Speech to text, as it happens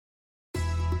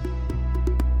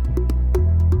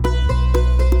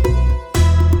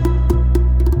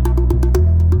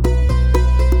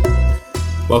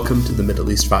Welcome to the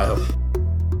Middle East File.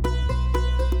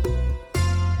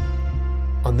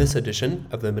 On this edition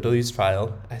of the Middle East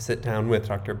File, I sit down with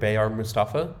Dr. Bayar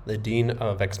Mustafa, the Dean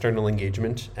of External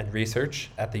Engagement and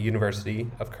Research at the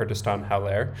University of Kurdistan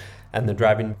Hawler, and the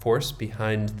driving force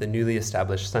behind the newly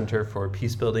established Center for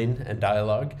Peacebuilding and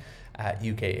Dialogue at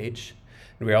UKH.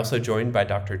 And we're also joined by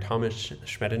Dr. Thomas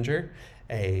Schmidinger,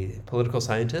 a political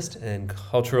scientist and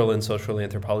cultural and social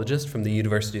anthropologist from the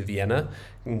University of Vienna,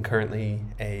 and currently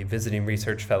a visiting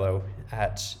research fellow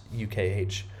at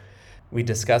UKH. We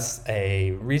discuss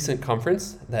a recent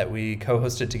conference that we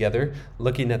co-hosted together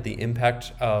looking at the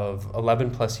impact of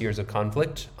 11 plus years of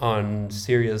conflict on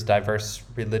Syria's diverse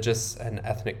religious and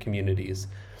ethnic communities.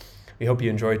 We hope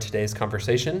you enjoyed today's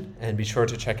conversation, and be sure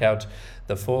to check out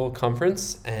the full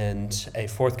conference and a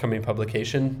forthcoming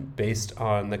publication based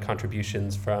on the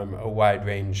contributions from a wide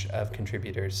range of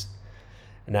contributors.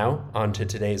 Now, on to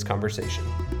today's conversation.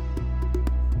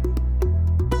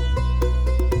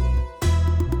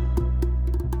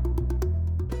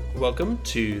 Welcome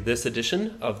to this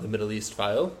edition of the Middle East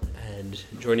File, and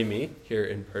joining me here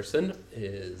in person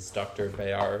is Dr.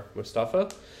 Bayar Mustafa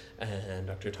and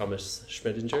Dr. Thomas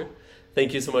Schmidinger.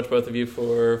 Thank you so much, both of you,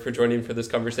 for joining for this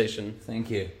conversation.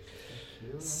 Thank you.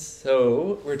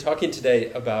 So, we're talking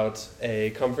today about a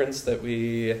conference that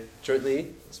we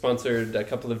jointly sponsored a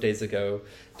couple of days ago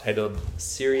titled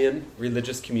Syrian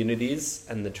Religious Communities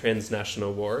and the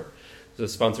Transnational War. It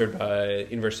was sponsored by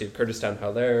University of Kurdistan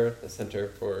Hawler, the Center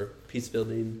for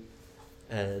Peacebuilding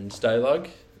and Dialogue,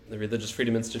 the Religious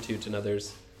Freedom Institute, and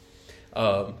others.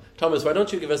 Thomas, why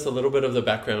don't you give us a little bit of the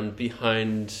background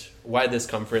behind why this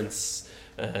conference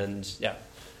and,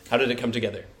 how did it come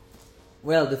together?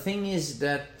 Well, the thing is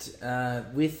that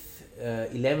with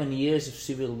 11 years of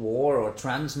civil war or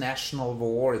transnational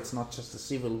war, it's not just a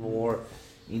civil war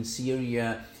in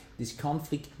Syria, this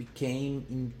conflict became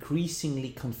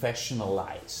increasingly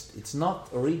confessionalized. It's not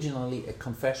originally a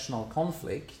confessional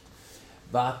conflict,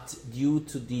 but due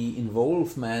to the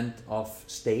involvement of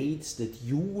states that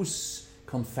use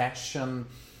confession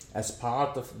as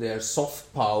part of their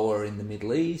soft power in the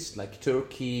Middle East, like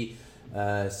Turkey,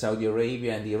 Saudi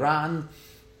Arabia and Iran,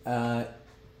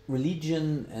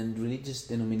 religion and religious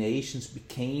denominations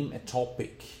became a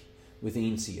topic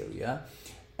within Syria,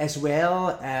 as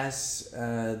well as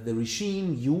the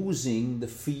regime using the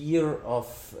fear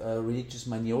of religious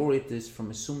minorities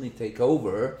from a Sunni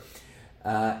takeover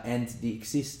and the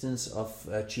existence of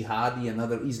jihadi and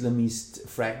other Islamist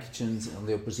fractions on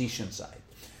the opposition side.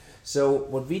 So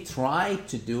what we try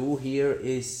to do here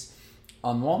is,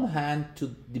 on one hand,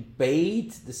 to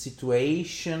debate the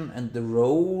situation and the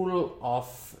role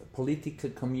of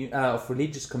of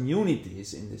religious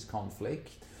communities in this conflict,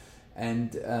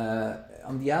 and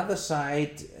on the other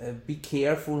side, be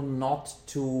careful not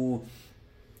to,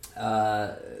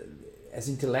 as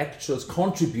intellectuals,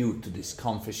 contribute to this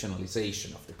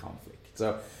confessionalization of the conflict.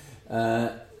 So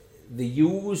the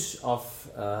use of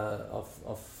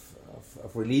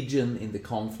religion in the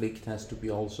conflict has to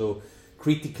be also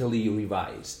critically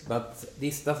revised. But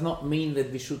this does not mean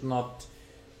that we should not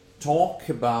talk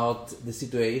about the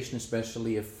situation,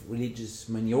 especially of religious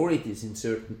minorities in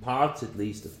certain parts, at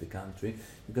least, of the country,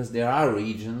 because there are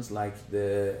regions like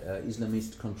the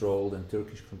Islamist-controlled and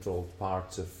Turkish-controlled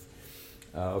parts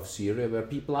of Syria where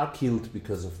people are killed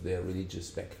because of their religious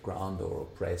background or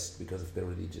oppressed because of their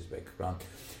religious background.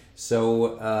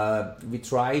 So we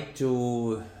try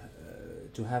to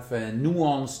have a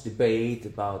nuanced debate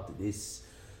about this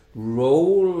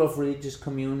role of religious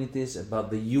communities,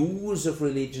 about the use of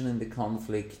religion in the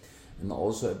conflict, and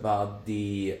also about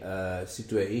the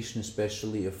situation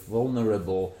especially of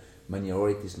vulnerable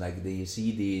minorities like the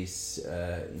Yazidis,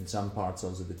 in some parts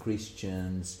also the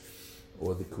Christians,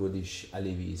 or the Kurdish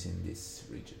Alevis in this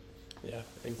region. Yeah,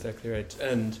 exactly right.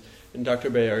 And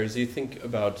Dr. Bayar, as you think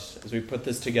about, as we put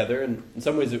this together, and in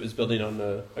some ways it was building on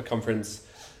a conference,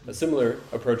 a similar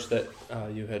approach that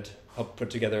you had helped put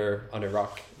together on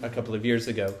Iraq a couple of years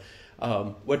ago.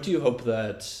 Who do you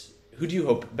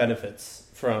hope benefits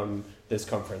from this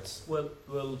conference? Well,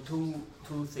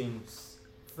 two things,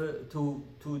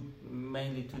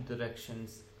 mainly two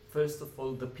directions. First of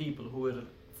all, the people who were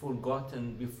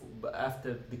forgotten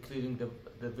after declaring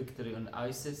the victory on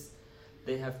ISIS,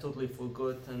 they have totally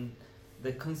forgotten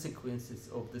the consequences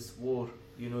of this war.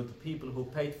 You know, the people who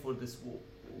paid for this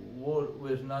war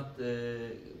were not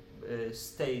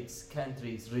states,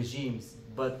 countries, regimes,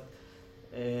 but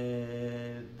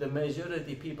the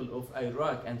majority people of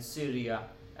Iraq and Syria,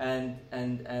 and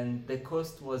the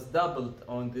cost was doubled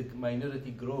on the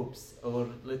minority groups, or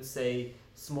let's say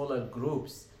smaller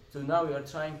groups. So now we are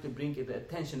trying to bring the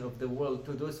attention of the world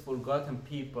to those forgotten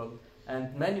people,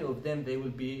 and many of them,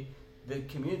 their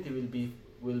community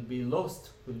will be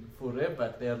lost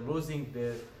forever. They are losing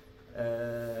their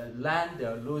land, they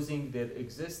are losing their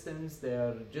existence, they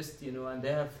are just, and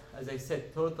they have, as I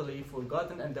said, totally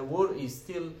forgotten, and the war is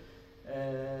still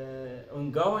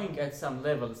ongoing at some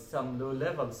levels, some low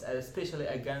levels, especially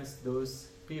against those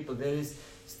people. There is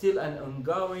still an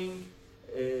ongoing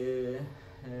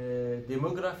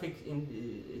demographic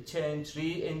change,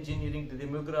 re-engineering the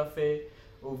demography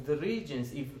of the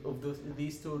regions,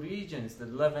 these two regions, the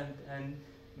Levant and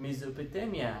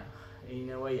Mesopotamia, in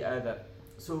a way or other.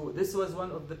 So this was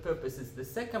one of the purposes. The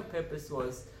second purpose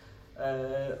was,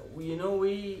 we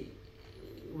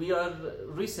are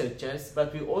researchers,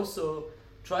 but we also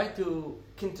try to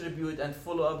contribute and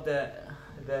follow up the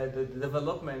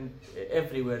development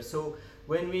everywhere. So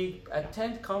when we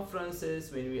attend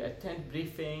conferences, when we attend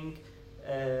briefing,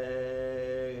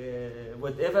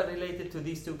 whatever related to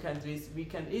these two countries, we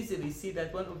can easily see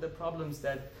that one of the problems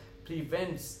that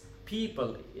prevents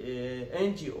people,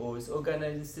 NGOs,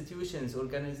 institutions,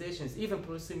 organizations, even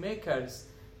policymakers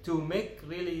to make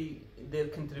really their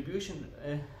contribution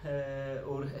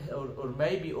or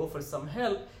maybe offer some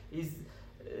help is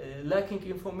lacking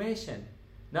information.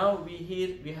 Now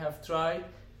we have tried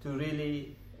to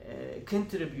really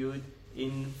contribute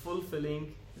in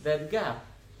fulfilling that gap.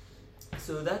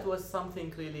 So that was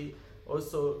something really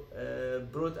also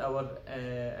brought our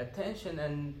attention,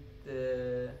 and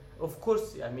of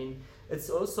course, I mean, it's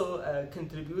also a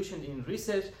contribution in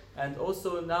research, and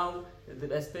also now,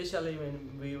 especially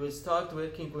when we will start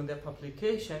working on the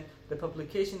publication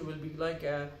will be like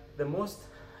the most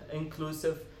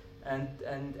inclusive and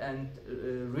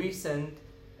recent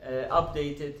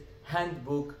updated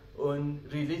handbook on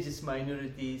religious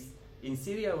minorities in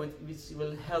Syria, which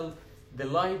will help the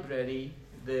library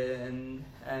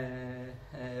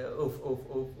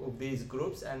of these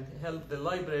groups, and help the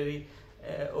library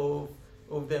of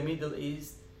the Middle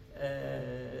East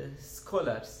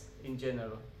scholars in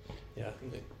general. Yeah,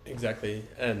 exactly,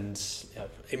 and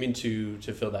aiming to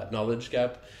fill that knowledge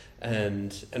gap,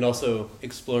 and also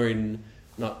exploring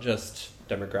not just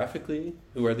demographically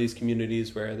who are these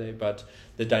communities, where are they, but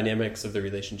the dynamics of the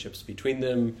relationships between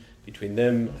them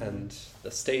and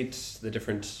the state, the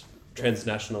different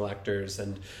transnational actors,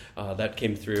 and that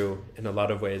came through in a lot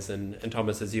of ways. And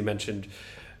Thomas, as you mentioned,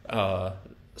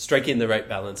 striking the right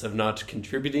balance of not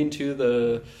contributing to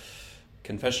the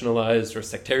confessionalized or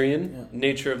sectarian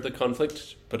nature of the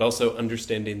conflict, but also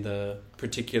understanding the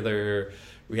particular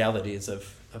realities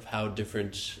of how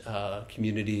different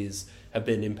communities have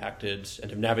been impacted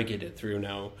and have navigated through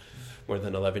now more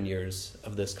than 11 years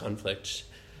of this conflict.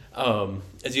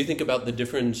 As you think about the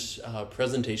different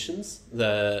presentations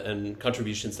and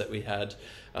contributions that we had,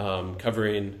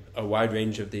 covering a wide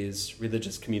range of these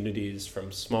religious communities,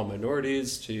 from small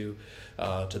minorities to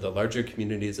the larger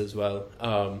communities as well.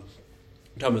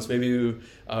 Thomas, maybe you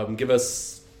give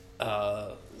us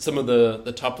some of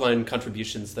the top line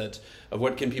contributions of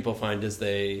what can people find as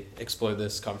they explore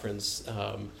this conference.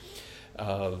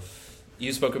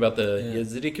 You spoke about the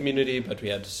Yazidi community, but we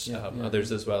had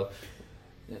others as well.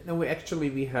 No, we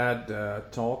had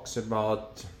talks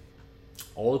about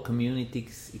all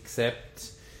communities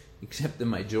except the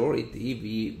majority.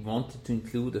 We wanted to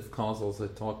include, of course, also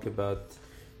talk about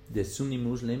the Sunni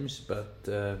Muslims, but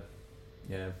on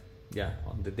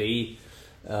the day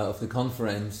of the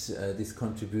conference, this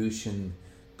contribution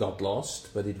got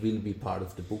lost, but it will be part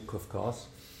of the book, of course.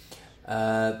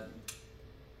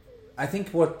 I think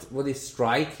what is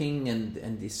striking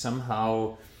and is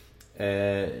somehow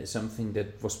something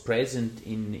that was present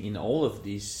in all of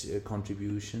these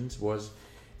contributions was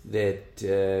that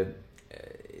the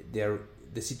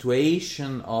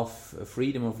situation of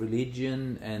freedom of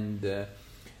religion and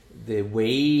the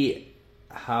way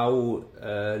how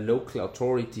local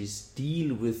authorities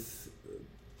deal with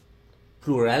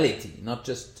plurality, not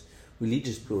just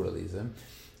religious pluralism,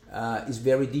 is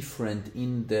very different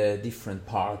in the different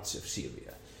parts of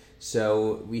Syria.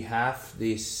 So we have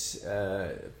this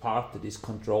part that is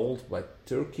controlled by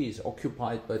Turkey, is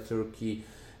occupied by Turkey,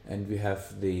 and we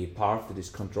have the part that is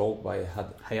controlled by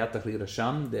Hayat Tahrir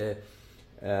al-Sham.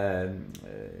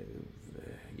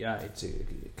 It's a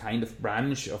kind of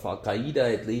branch of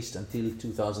Al-Qaeda, at least until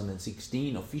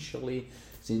 2016 officially.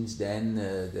 Since then,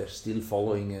 they're still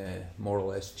following a more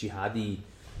or less jihadi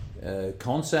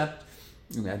concept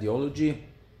and ideology.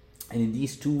 And in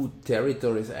these two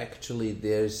territories, actually,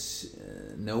 there's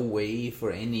no way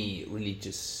for any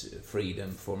religious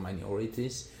freedom for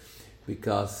minorities,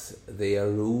 because they are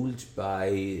ruled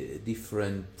by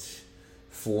different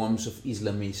forms of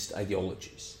Islamist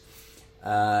ideologies.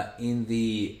 In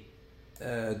the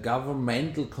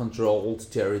governmental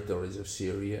controlled territories of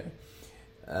Syria,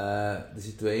 the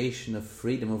situation of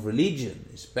freedom of religion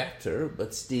is better,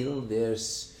 but still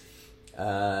there's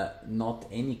not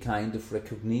any kind of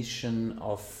recognition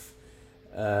of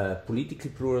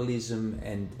political pluralism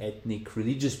and ethnic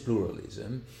religious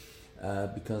pluralism,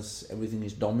 because everything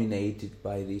is dominated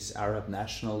by this Arab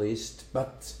nationalist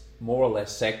but more or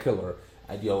less secular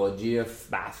ideology of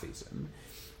Baathism.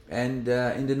 And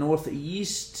in the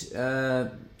northeast,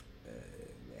 at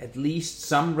least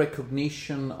some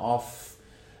recognition of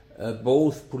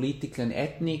both political and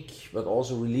ethnic, but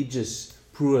also religious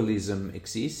pluralism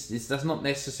exists. This does not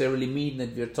necessarily mean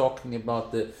that we're talking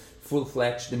about the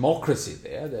full-fledged democracy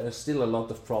there. There are still a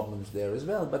lot of problems there as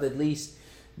well, but at least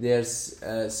there's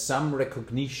some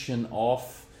recognition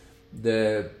of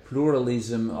the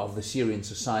pluralism of the Syrian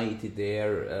society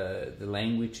there. The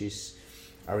languages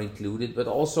are included, but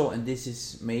also, and this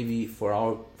is maybe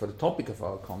for the topic of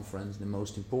our conference, the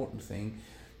most important thing,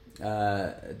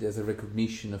 there's a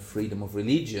recognition of freedom of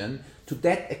religion to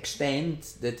that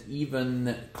extent that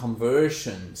even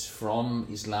conversions from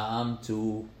Islam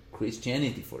to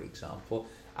Christianity, for example,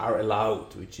 are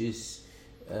allowed, which is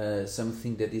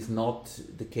something that is not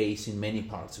the case in many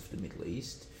parts of the Middle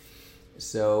East.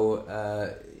 So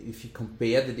if you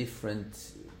compare the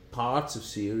different parts of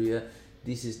Syria,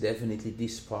 this is definitely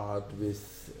this part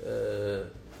with the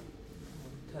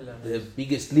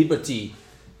biggest liberty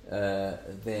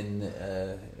than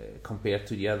compared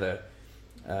to the other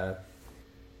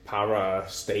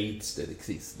para-states that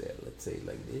exist there, let's say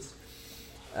like this.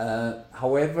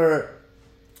 However,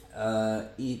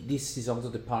 this is also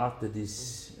the part that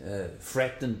is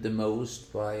threatened the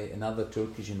most by another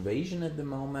Turkish invasion at the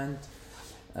moment.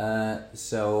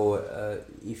 So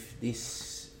if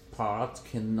this part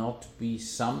cannot be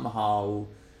somehow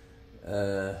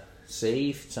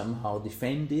saved, somehow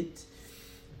defended,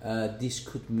 this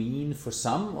could mean for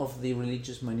some of the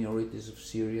religious minorities of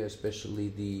Syria, especially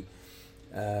the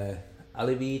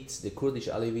Alevites, the Kurdish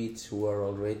Alevites, who are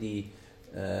already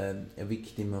a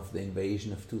victim of the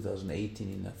invasion of 2018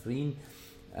 in Afrin,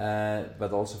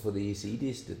 but also for the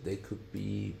Yazidis, that they could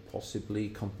be possibly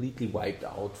completely wiped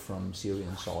out from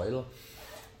Syrian soil.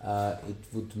 It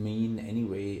would mean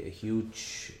anyway a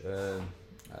huge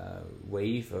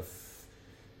wave of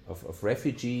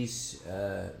refugees,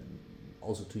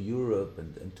 also to Europe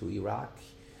and to Iraq.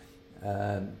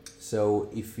 So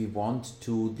if we want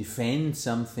to defend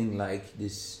something like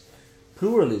this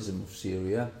pluralism of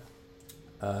Syria,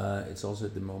 it's also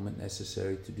at the moment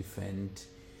necessary to defend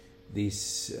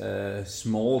this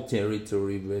small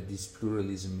territory where this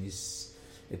pluralism is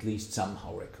at least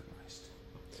somehow recognized.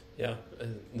 Yeah,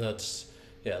 that's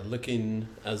looking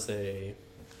as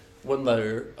one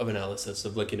layer of analysis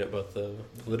of looking at both the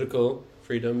political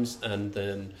freedoms and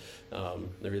then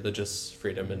the religious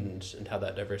freedom and how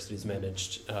that diversity is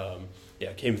managed.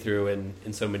 Came through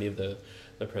in so many of the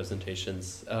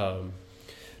presentations.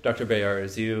 Dr. Bayar,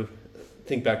 as you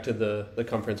think back to the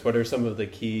conference, what are some of the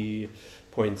key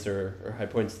points or high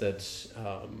points that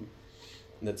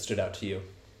stood out to you?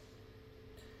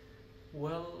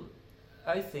 Well,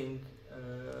 I think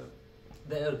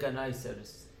the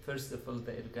organizers, first of all,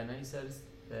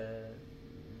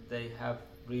 they have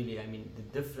really, the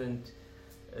different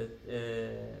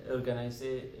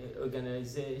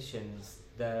organizations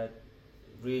that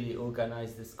really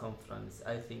organize this conference,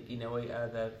 I think in a way or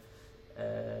other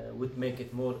would make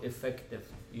it more effective.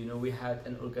 We had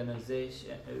an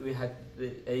organization, we had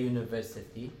a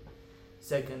university.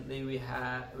 Secondly, we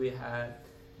had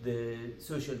the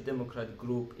Social Democrat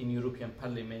group in European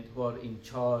Parliament who are in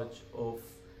charge of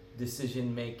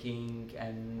decision making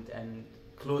and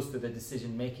close to the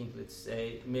decision making, let's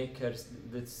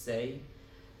say,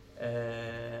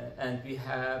 and we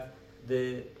have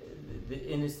the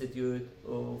Institute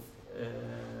of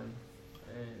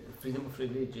Freedom of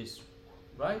Religious,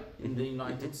 right, in the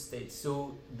United States.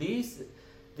 So these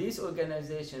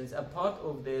organizations are part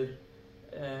of their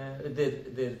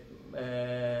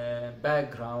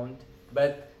background,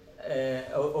 but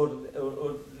or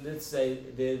let's say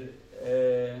their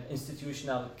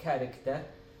institutional character.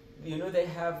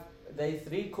 They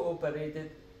three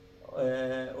cooperated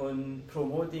on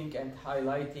promoting and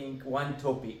highlighting one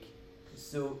topic.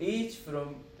 So each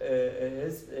from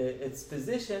its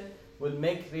position will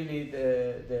make really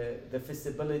the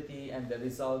feasibility and the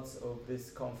results of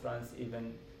this conference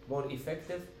even more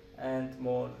effective and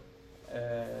more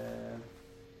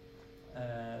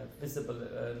visible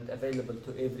and available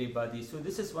to everybody. So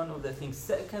this is one of the things.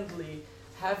 Secondly,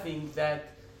 having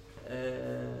that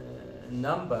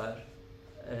number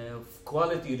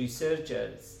quality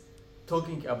researchers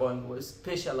talking about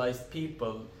specialized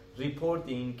people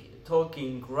reporting,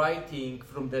 talking, writing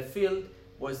from the field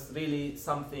was really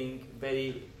something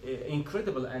very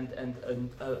incredible and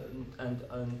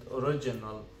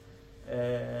original.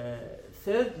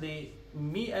 Thirdly,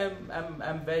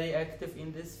 I'm very active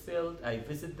in this field. I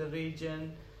visit the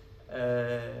region.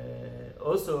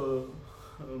 Also,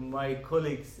 my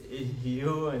colleagues,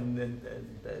 you and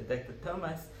Dr.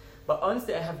 Thomas. But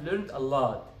honestly, I have learned a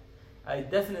lot. I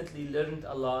definitely learned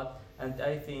a lot, and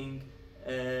I think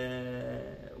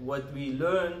what we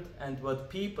learned and what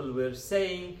people were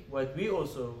saying, what we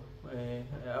also,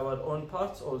 our own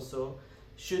parts also,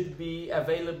 should be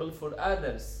available for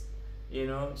others. You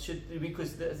know,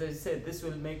 because as I said, this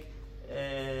will make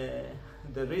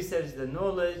the research, the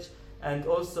knowledge, and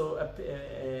also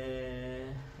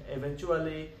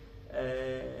eventually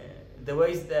the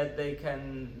ways that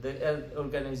the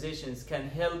organizations can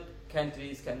help,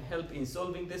 countries can help in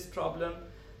solving this problem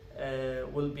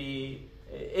will be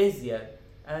easier.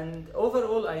 And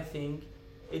overall, I think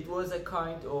it was a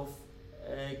kind of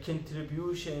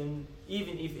contribution,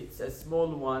 even if it's a small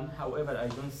one. However, I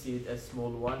don't see it as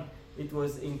small one. It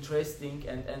was interesting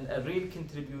and a real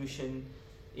contribution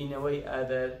in a way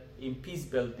other in peace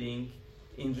building,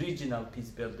 in regional peace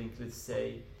building, let's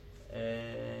say,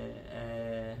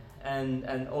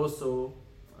 and also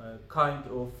kind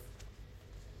of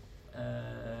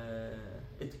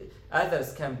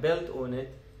others can build on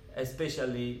it,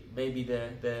 especially maybe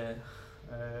the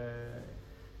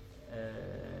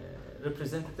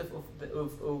representative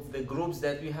of the groups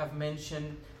that we have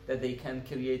mentioned, that they can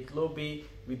create lobby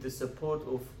with the support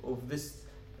of this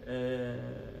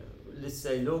let's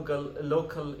say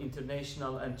local,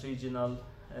 international and regional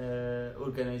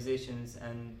organizations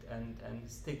and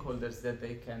stakeholders, that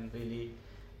they can really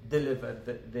deliver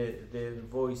their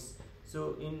voice.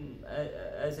 So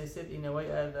as I said, in a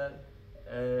way other,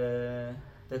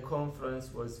 the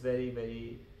conference was very,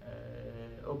 very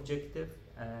objective,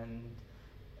 and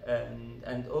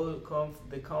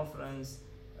the conference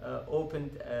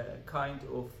opened a kind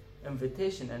of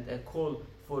invitation and a call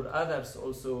for others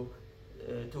also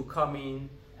to come in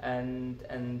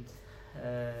and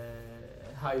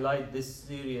highlight this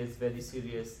very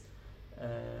serious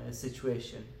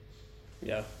situation.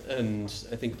 Yeah, and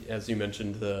I think, as you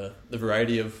mentioned, the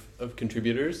variety of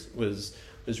contributors was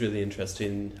really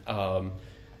interesting, and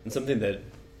something that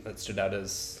stood out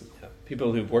as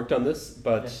people who've worked on this,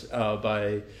 but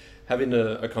by having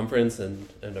a conference and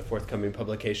a forthcoming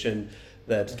publication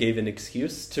that gave an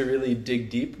excuse to really dig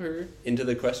deeper into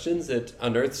the questions, it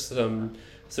unearths some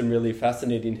really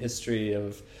fascinating history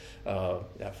of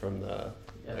from the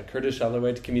Kurdish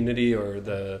Alawite community or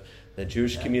the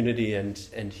Jewish community,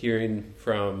 and hearing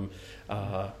from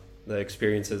the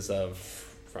experiences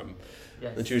from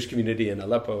the Jewish community in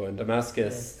Aleppo and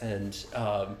Damascus, and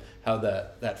how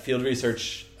that field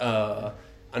research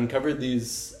uncovered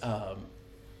these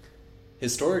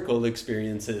historical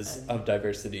experiences of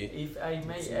diversity. If I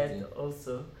may add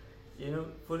also,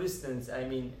 for instance, I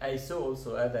mean, I saw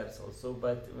also others also,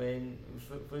 but when,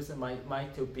 for instance, my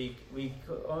topic, we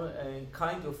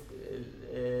kind of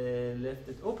left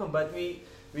it open, but we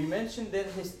mentioned their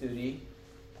history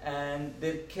and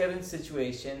their current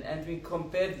situation, and we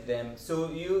compared them.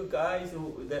 So you guys,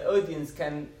 the audience,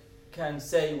 can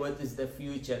say what is the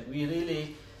future.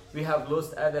 We have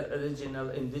lost other original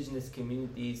indigenous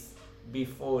communities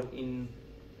before in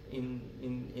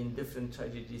different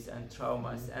tragedies and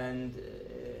traumas, and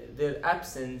their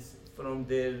absence from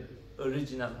their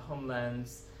original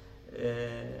homelands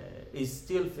is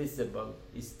still visible,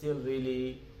 is still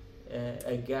really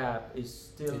a gap, is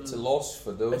still... It's a loss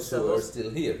for those who are still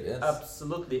here, yes?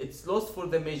 Absolutely. It's lost for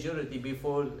the majority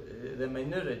before the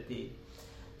minority.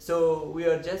 So we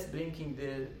are just bringing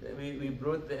we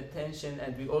brought the attention,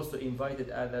 and we also invited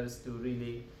others to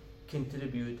really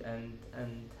contribute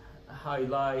and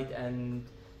highlight and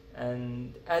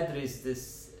address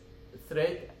this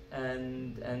threat,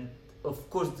 and of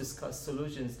course discuss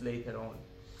solutions later on.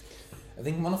 I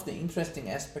think one of the interesting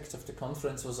aspects of the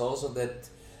conference was also that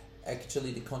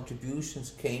actually the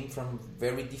contributions came from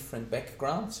very different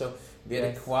backgrounds. So we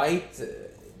had a quite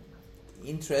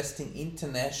interesting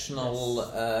international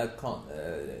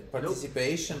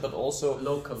participation, but also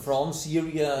local from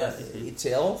Syria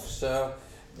itself. So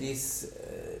this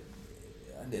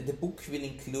the book will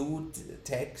include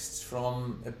texts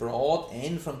from abroad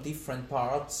and from different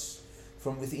parts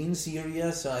from within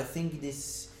Syria. So I think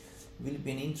this will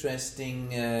be an interesting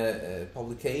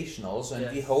publication also,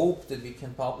 and we hope that we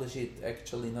can publish it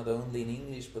actually not only in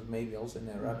English but maybe also in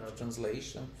Arabic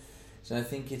translation, So I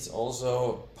think it's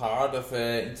also part of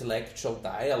an intellectual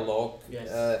dialogue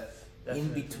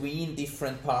in between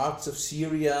different parts of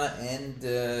Syria and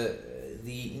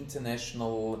the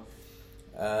international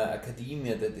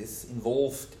academia that is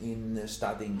involved in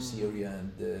studying Syria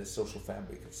and the social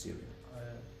fabric of Syria.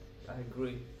 I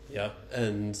agree. Yeah,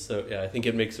 and so I think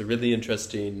it makes a really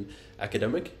interesting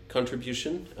academic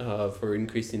contribution for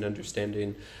increasing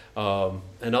understanding,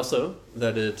 and also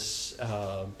that it's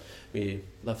we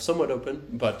left somewhat open,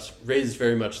 but raised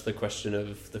very much the question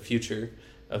of the future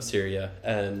of Syria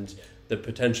and the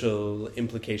potential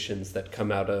implications that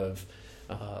come out of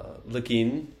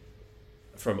looking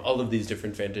from all of these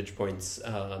different vantage points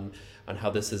on how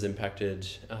this has impacted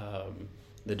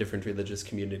the different religious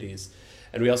communities.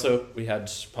 And we had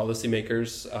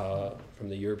policymakers from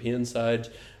the European side,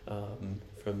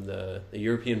 from the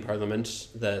European Parliament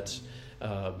that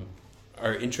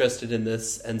are interested in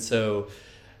this. And so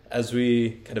as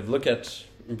we kind of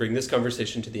bring this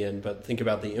conversation to the end, but think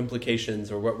about the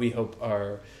implications or what we hope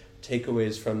are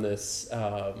takeaways from this,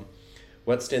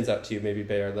 what stands out to you? Maybe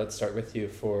Bayar, let's start with you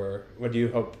for what do you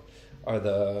hope are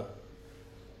the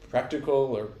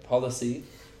practical or policy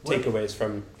takeaways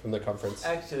from the conference?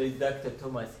 Actually, Dr.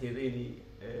 Thomas, he really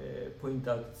pointed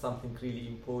out something really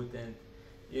important.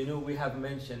 We have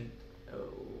mentioned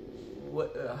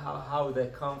how the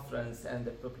conference and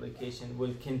the publication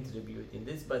will contribute in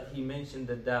this, but he mentioned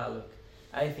the dialogue.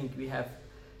 I think we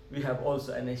have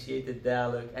also initiated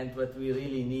dialogue, and what we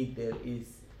really need there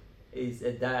is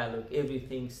a dialogue.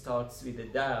 Everything starts with a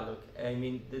dialogue. I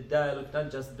mean, the dialogue not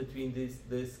just between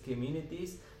these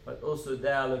communities, but also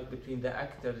dialogue between the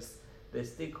actors, the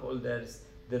stakeholders,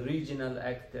 the regional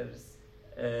actors,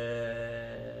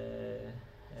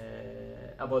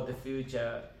 about the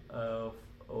future of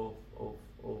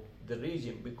the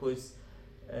region, because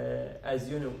as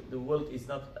you know, the world is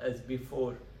not as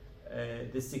before.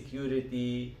 The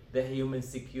security, the human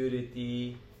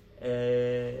security,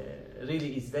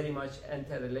 really is very much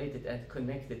interrelated and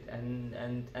connected, and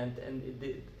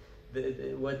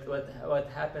what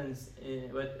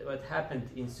happened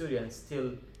in Syria and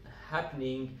still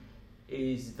happening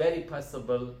is very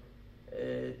possible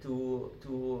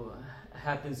to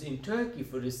happens in Turkey,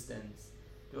 for instance,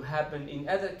 to happen in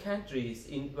other countries.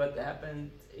 In what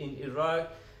happened in Iraq,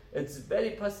 it's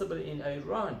very possible in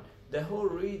Iran. The whole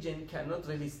region cannot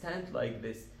really stand like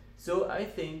this. So I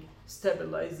think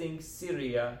stabilizing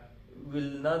Syria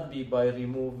will not be by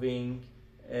removing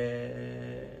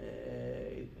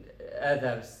the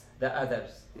others,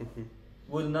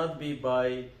 will not be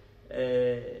by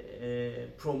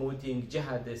promoting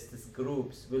jihadist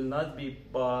groups, will not be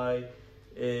by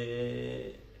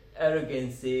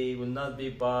arrogancy, will not be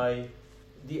by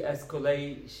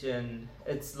de-escalation.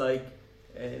 It's like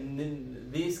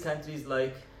these countries,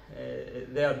 like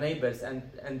they are neighbors, and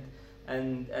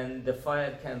the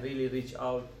fire can really reach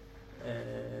out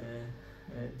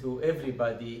to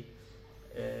everybody.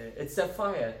 It's a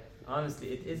fire, honestly,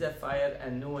 it is a fire,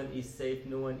 and no one is safe,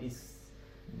 no one is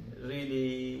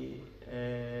really,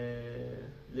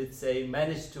 let's say,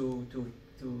 managed to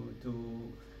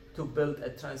build a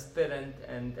transparent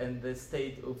and the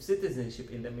state of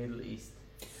citizenship in the Middle East.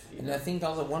 And I think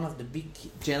also one of the big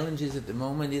challenges at the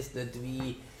moment is that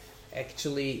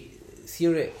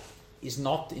Syria is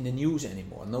not in the news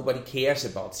anymore. Nobody cares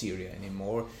about Syria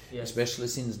anymore, yes, especially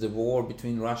since the war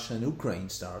between Russia and Ukraine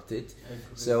started.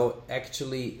 So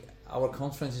actually our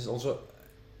conference is also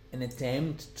an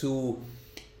attempt to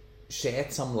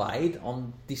shed some light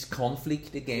on this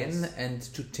conflict again, yes, and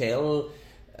to tell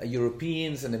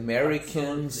Europeans and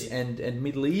Americans and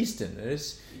Middle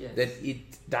Easterners, yes, that it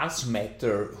does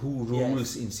matter who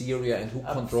rules, yes, in Syria and who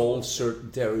controls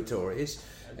certain territories,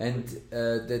 and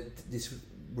that this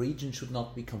region should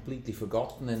not be completely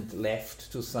forgotten and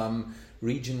left to some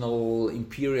regional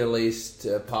imperialist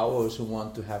powers who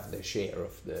want to have their share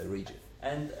of the region.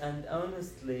 And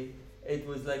honestly, it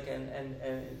was like an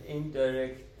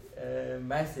indirect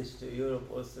message to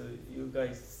Europe also. You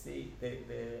guys see the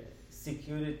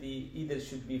security either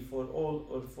should be for all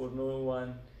or for no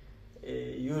one.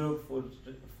 Europe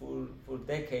for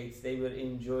decades they were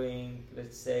enjoying,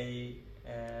 let's say,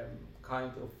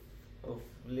 kind of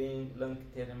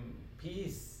long-term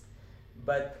peace,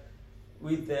 but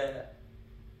with the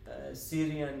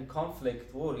Syrian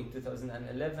conflict war in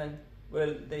 2011,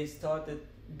 well, they started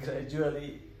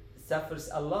gradually suffers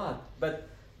a lot, but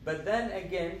then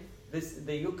again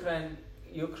the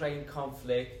Ukraine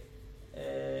conflict,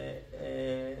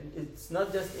 it's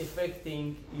not just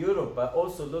affecting Europe, but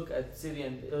also look at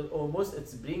Syria. Almost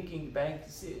it's bringing back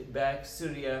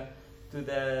Syria to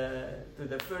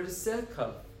the first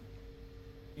circle.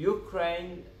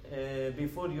 Ukraine,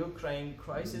 before Ukraine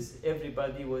crisis,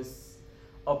 everybody was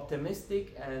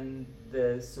optimistic and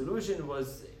the solution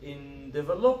was in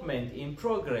development, in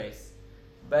progress.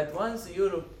 But once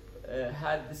Europe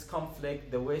had this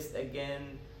conflict, the West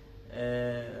again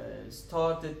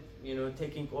started,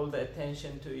 taking all the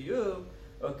attention to Europe.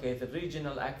 Okay, the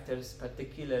regional actors,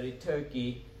 particularly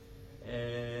Turkey,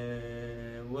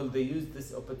 will they use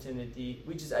this opportunity,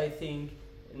 which is, I think,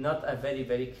 not a very,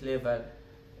 very clever,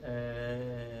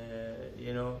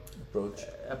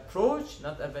 approach,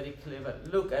 not a very clever.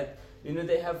 Look at,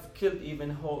 they have killed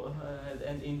even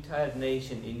an entire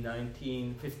nation in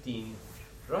 1915,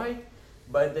 right?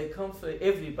 But the conflict,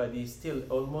 everybody still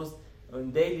almost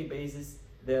on daily basis,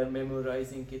 they are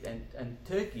memorizing it, and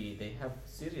Turkey, they have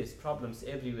serious problems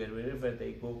everywhere, wherever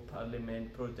they go,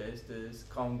 parliament, protesters,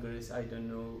 Congress, I don't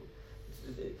know.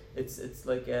 It's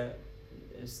like a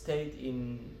state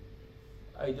in,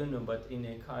 I don't know, but in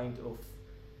a kind of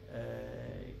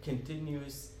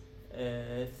continuous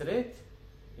threat,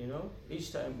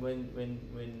 each time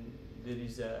when there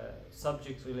is a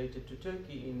subject related to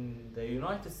Turkey in the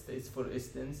United States, for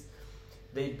instance,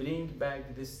 they bring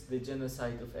back the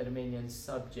genocide of Armenian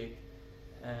subject,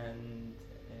 and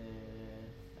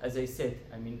as I said,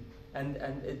 I mean, and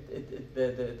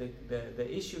the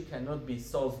issue cannot be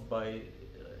solved by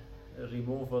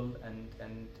removal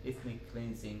and ethnic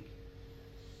cleansing,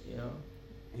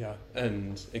 Yeah,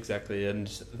 and exactly, and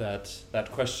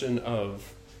that question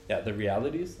of the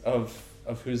realities of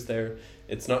who's there,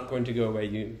 it's not going to go away.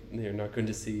 You're not going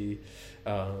to see.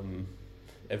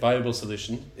 A viable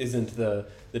solution isn't the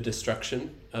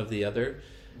destruction of the other,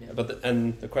 but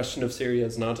the question of Syria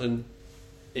is not an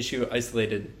issue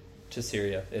isolated to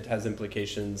Syria. It has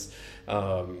implications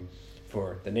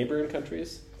for the neighboring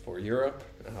countries, for Europe,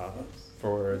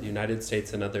 for the United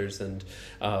States and others, and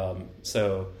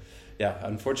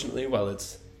unfortunately, while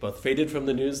it's both faded from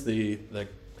the news, the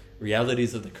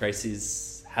realities of the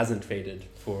crises hasn't faded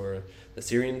for the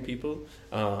Syrian people,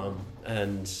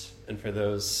 and for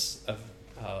those of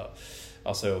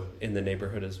also in the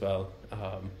neighborhood as well.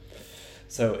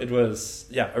 So it was,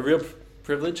 a real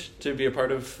privilege to be a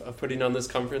part of putting on this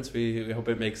conference. We hope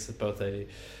it makes both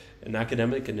an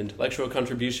academic and intellectual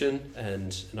contribution,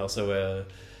 and also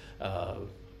a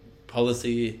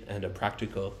policy and a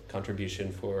practical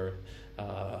contribution for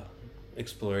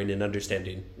exploring and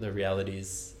understanding the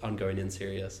realities ongoing in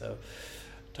Syria. So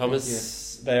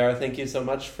Thomas, Bayar, thank you so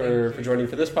much for joining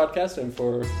for this podcast and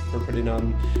for putting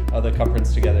on the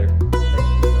conference together.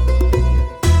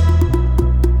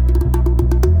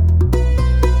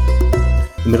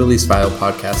 The Middle East File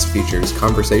podcast features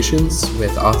conversations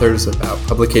with authors about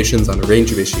publications on a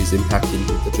range of issues impacting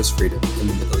religious freedom in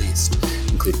the Middle East,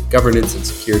 including governance and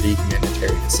security,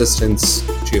 humanitarian assistance,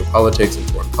 geopolitics and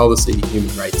foreign policy,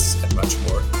 human rights, and much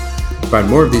more. To find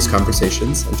more of these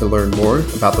conversations and to learn more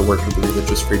about the work of the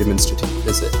Religious Freedom Institute,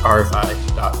 visit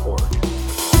rfi.org.